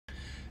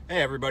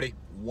Hey everybody,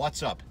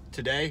 what's up?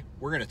 Today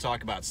we're going to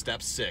talk about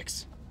step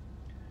 6.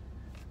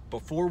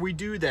 Before we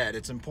do that,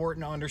 it's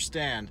important to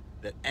understand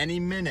that any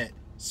minute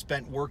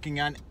spent working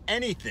on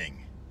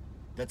anything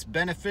that's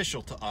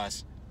beneficial to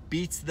us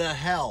beats the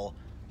hell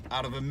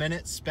out of a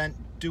minute spent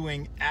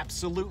doing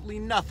absolutely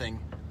nothing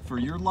for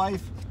your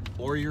life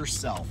or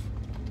yourself.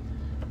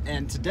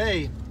 And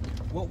today,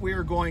 what we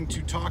are going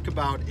to talk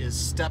about is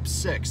step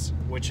 6,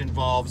 which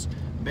involves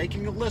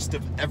making a list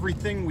of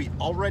everything we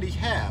already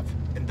have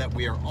and that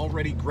we are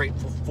already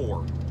grateful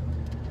for.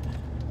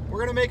 We're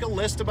going to make a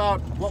list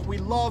about what we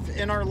love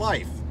in our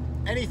life.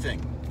 Anything,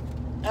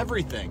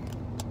 everything.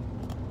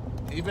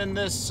 Even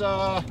this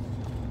phone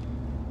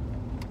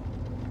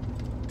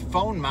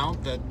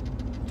mount that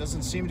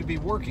doesn't seem to be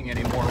working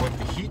anymore with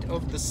the heat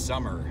of the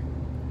summer.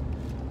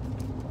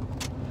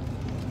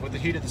 With the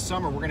heat of the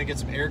summer, we're going to get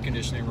some air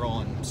conditioning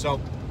rolling. So,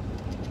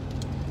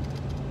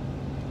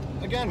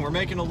 again, we're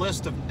making a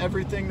list of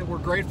everything that we're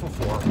grateful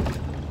for.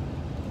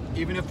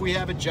 Even if we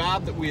have a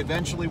job that we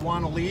eventually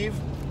want to leave,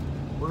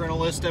 we're going to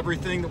list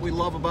everything that we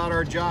love about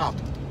our job.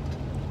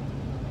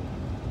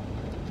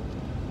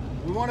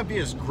 We want to be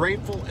as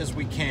grateful as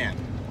we can.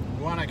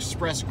 We want to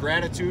express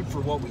gratitude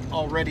for what we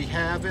already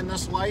have in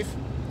this life.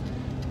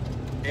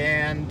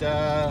 And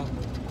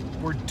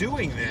we're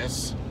doing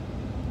this,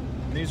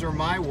 and these are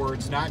my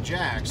words, not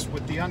Jack's,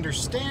 with the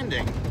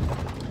understanding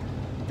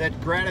that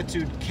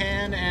gratitude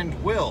can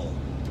and will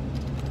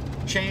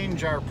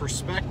change our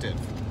perspective.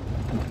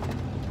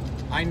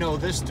 I know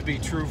this to be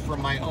true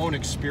from my own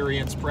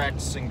experience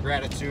practicing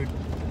gratitude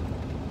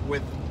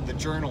with the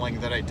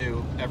journaling that I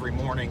do every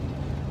morning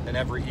and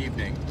every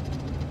evening.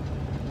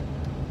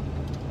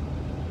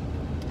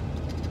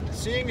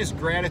 Seeing as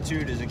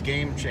gratitude is a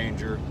game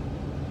changer,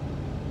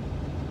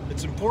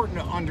 it's important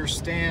to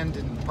understand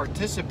and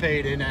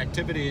participate in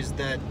activities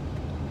that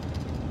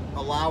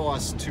allow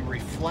us to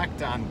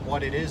reflect on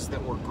what it is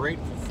that we're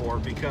grateful for,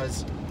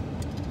 because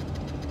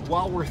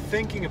while we're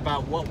thinking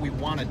about what we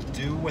want to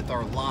do with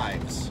our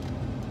lives,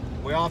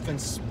 we often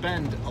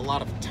spend a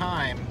lot of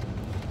time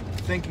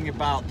thinking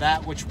about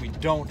that which we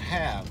don't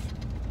have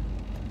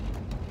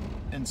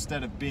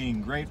instead of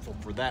being grateful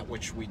for that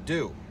which we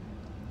do.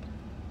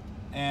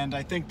 And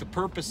I think the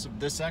purpose of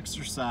this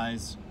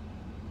exercise,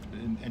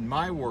 in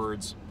my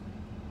words,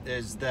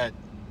 is that,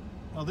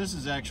 well, this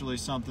is actually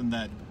something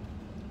that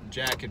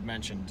Jack had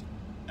mentioned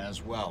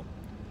as well,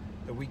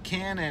 that we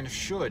can and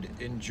should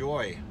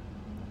enjoy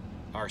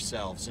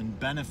ourselves and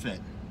benefit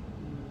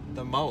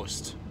the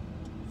most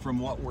from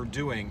what we're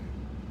doing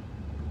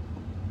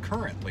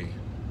currently,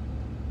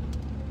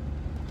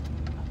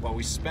 while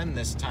we spend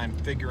this time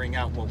figuring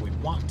out what we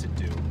want to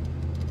do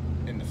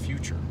in the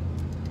future.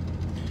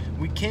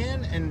 We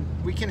can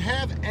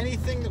have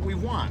anything that we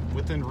want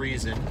within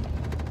reason,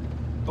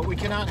 but we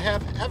cannot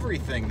have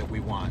everything that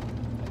we want.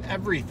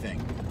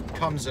 Everything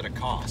comes at a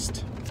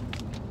cost.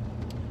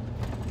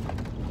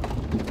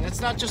 And it's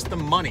not just the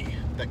money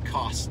that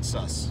costs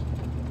us.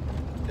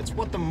 It's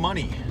what the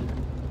money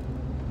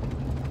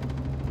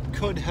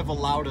could have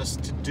allowed us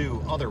to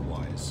do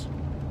otherwise.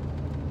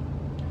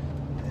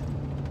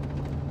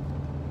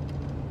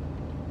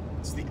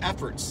 It's the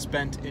effort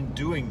spent in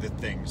doing the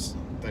things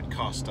that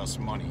cost us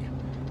money.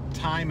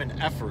 Time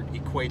and effort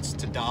equates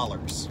to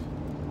dollars.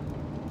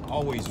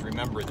 Always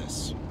remember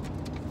this.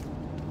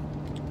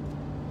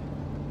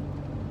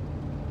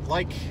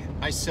 Like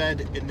I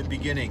said in the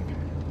beginning,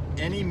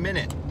 any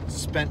minute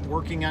spent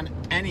working on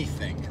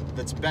anything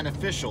that's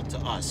beneficial to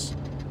us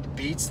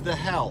beats the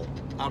hell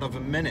out of a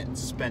minute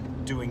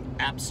spent doing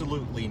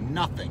absolutely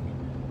nothing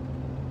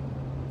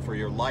for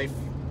your life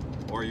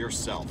or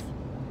yourself.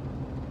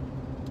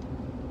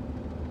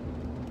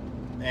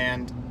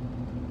 And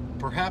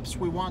perhaps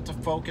we want to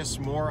focus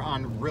more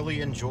on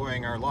really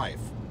enjoying our life.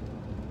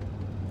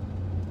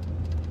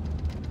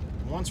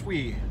 Once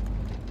we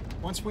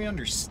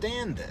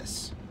understand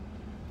this,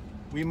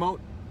 we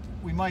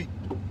might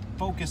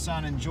focus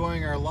on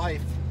enjoying our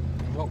life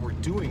and what we're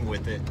doing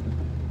with it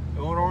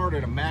in order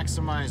to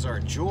maximize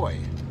our joy.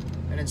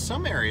 And in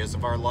some areas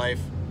of our life,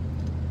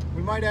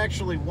 we might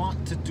actually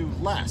want to do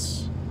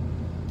less.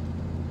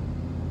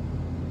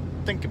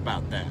 Think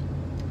about that.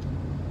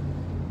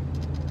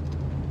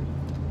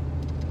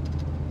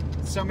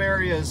 In some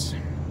areas,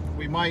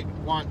 we might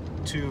want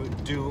to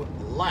do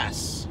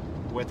less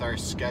with our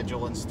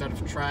schedule instead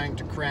of trying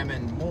to cram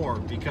in more,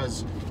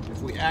 because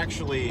if we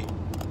actually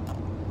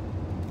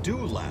do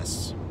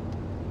less,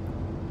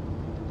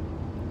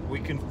 we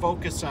can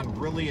focus on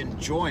really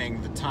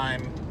enjoying the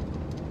time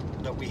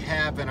that we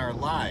have in our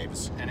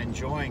lives and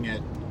enjoying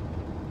it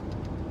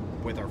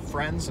with our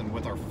friends and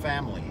with our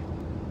family.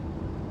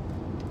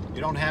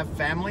 You don't have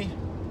family?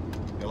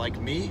 You're like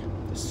me,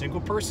 a single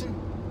person?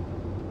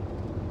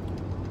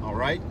 All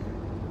right,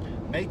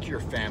 make your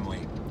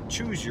family,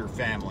 choose your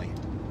family,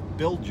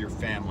 build your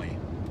family,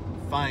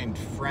 find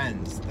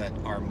friends that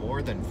are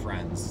more than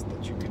friends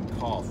that you can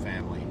call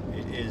family.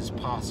 It is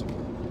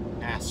possible.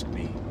 Ask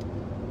me.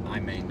 I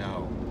may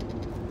know.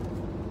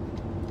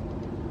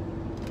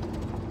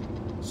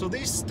 So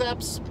these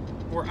steps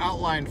were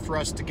outlined for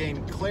us to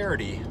gain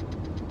clarity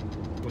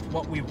with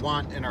what we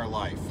want in our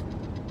life.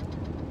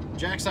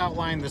 Jack's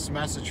outlined this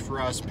message for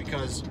us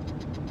because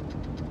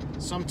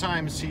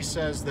sometimes he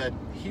says that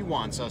he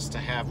wants us to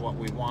have what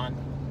we want,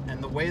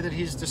 and the way that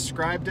he's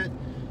described it,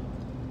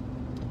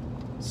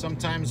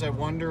 sometimes I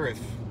wonder if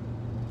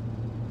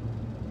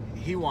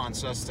he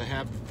wants us to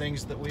have the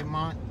things that we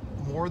want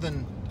more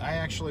than I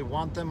actually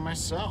want them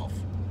myself.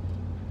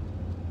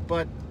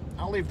 But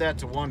I'll leave that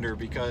to wonder,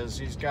 because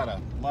he's got a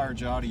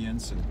large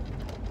audience and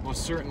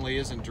most certainly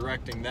isn't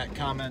directing that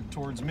comment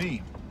towards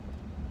me.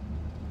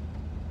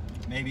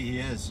 Maybe he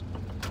is.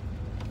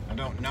 I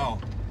don't know.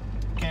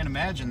 Can't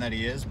imagine that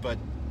he is, but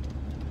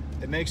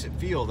it makes it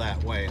feel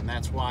that way, and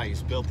that's why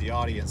he's built the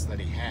audience that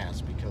he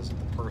has, because of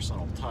the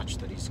personal touch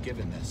that he's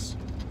given this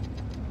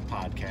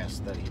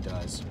podcast that he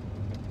does.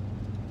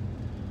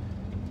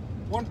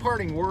 One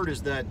parting word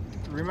is that,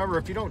 remember,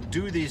 if you don't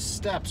do these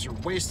steps, you're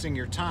wasting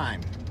your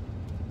time.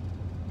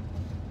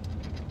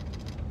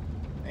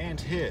 And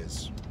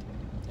his.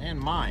 And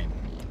mine.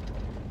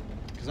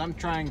 Because I'm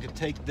trying to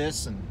take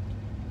this and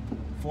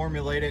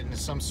formulate it into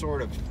some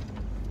sort of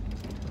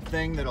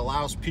thing that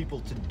allows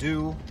people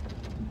to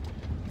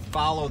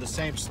follow the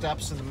same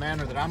steps in the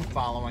manner that I'm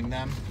following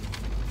them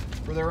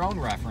for their own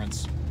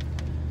reference.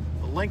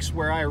 The links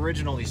where I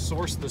originally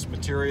sourced this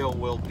material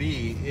will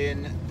be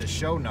in the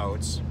show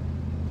notes.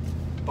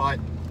 But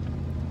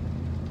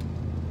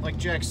like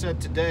Jack said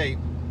today,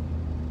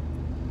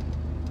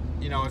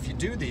 you know, if you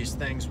do these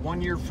things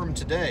 1 year from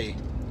today,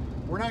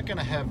 we're not going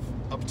to have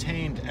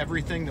obtained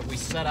everything that we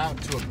set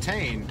out to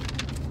obtain,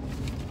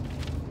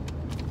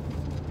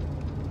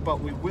 but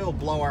we will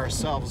blow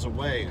ourselves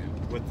away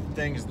with the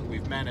things that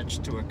we've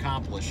managed to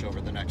accomplish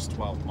over the next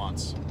 12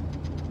 months.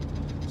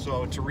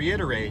 So to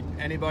reiterate,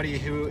 anybody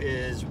who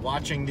is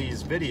watching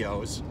these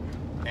videos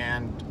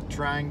and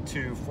trying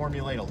to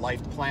formulate a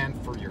life plan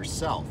for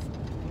yourself,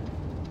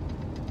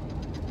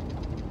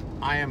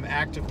 I am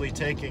actively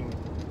taking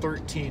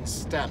 13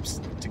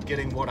 steps to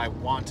getting what I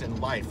want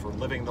in life, or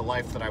living the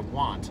life that I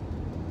want.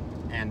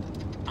 And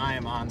I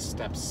am on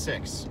step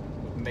 6,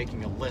 with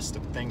making a list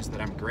of things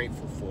that I'm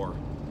grateful for.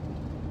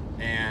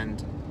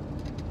 And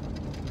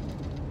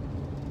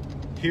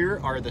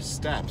here are the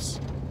steps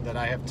that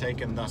I have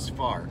taken thus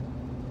far.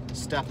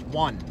 Step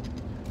 1,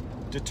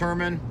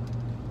 determine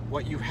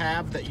what you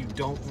have that you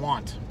don't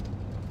want.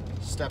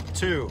 Step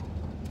 2,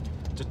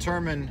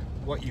 determine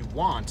what you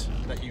want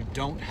that you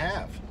don't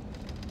have.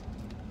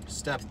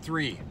 Step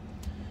 3,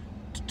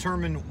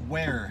 determine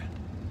where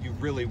you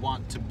really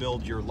want to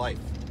build your life.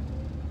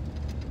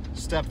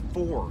 Step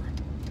 4,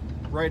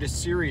 write a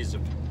series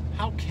of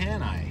how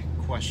can I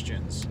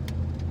questions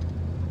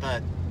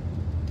that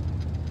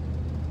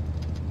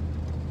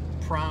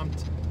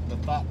prompt the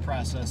thought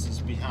processes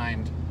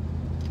behind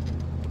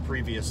the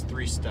previous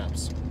 3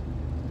 steps.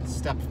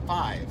 Step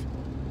 5,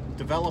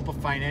 develop a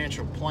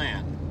financial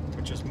plan,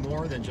 which is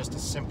more than just a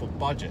simple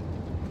budget.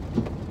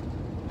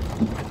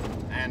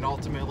 And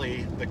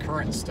ultimately, the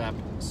current step,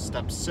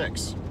 step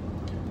 6,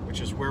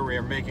 which is where we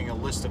are making a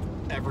list of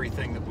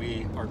everything that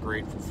we are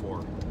grateful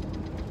for.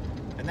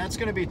 And that's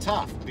going to be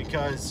tough,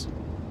 because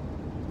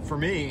for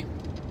me,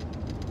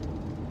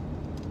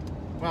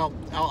 well,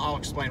 I'll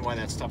explain why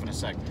that's tough in a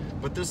sec.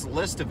 But this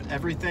list of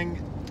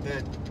everything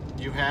that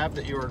you have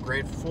that you are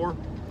grateful for,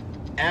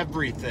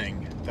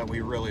 everything that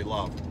we really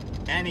love,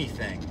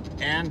 anything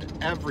and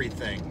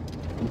everything.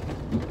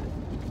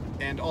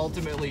 And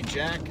ultimately,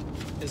 Jack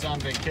is on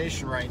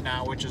vacation right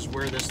now, which is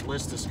where this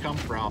list has come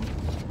from.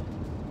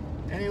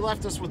 And he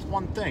left us with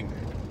one thing.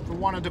 We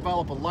want to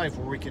develop a life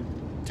where we can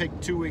take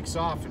 2 weeks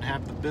off and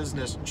have the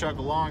business chug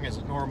along as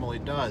it normally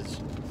does.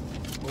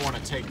 We want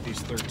to take these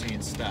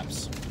 13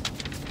 steps.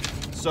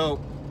 So,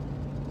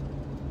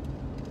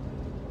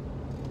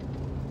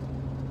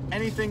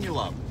 anything you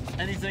love,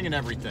 anything and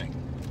everything.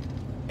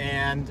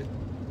 And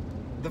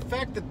the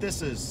fact that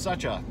this is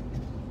such a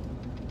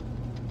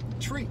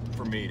treat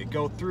for me to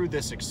go through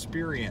this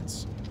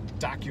experience,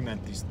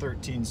 document these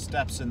 13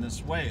 steps in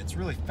this way, it's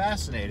really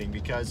fascinating,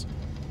 because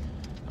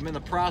I'm in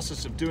the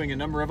process of doing a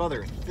number of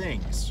other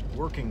things,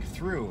 working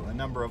through a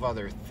number of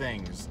other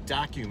things,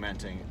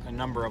 documenting a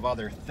number of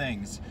other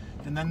things,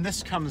 and then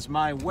this comes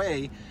my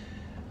way.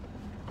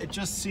 It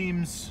just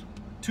seems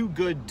too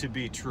good to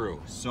be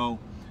true. So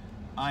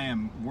I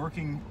am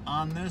working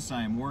on this,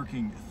 I am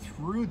working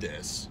through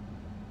this,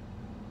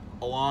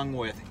 along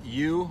with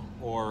you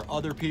or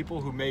other people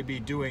who may be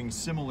doing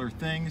similar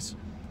things,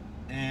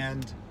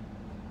 and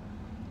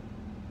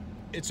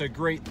it's a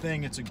great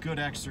thing, it's a good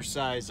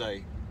exercise.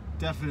 I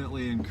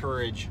definitely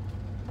encourage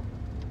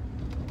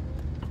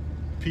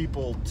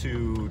people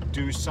to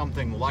do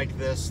something like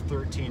this,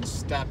 13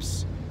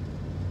 steps.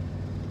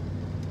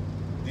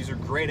 These are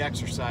great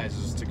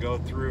exercises to go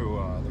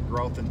through the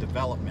growth and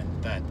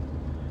development that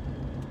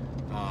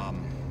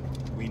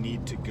we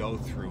need to go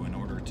through in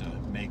order to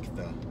make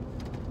the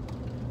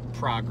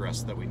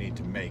progress that we need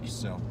to make.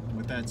 So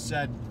with that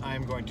said, I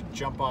am going to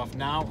jump off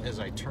now as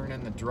I turn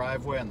in the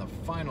driveway on the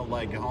final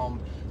leg home.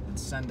 and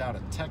send out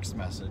a text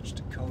message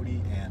to Cody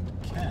and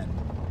Ken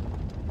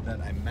that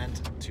I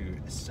meant to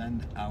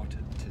send out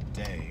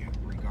today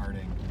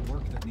regarding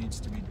work that needs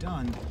to be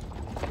done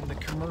in the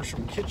commercial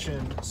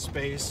kitchen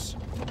space,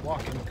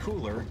 walk-in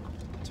cooler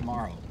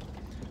tomorrow.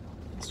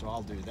 And so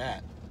I'll do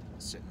that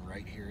sitting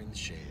right here in the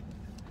shade.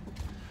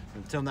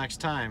 Until next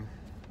time,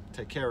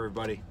 take care,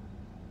 everybody.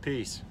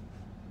 Peace.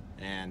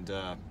 And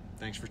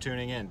thanks for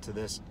tuning in to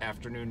this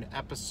afternoon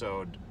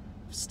episode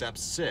of Step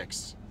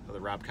 6 of the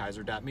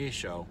RobKaiser.me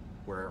show,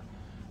 where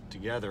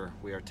together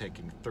we are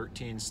taking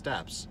 13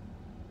 steps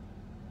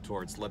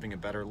towards living a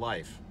better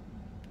life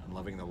and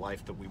living the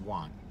life that we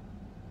want.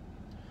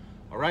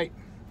 All right,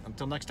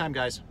 until next time,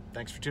 guys.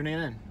 Thanks for tuning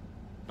in.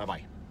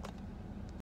 Bye-bye.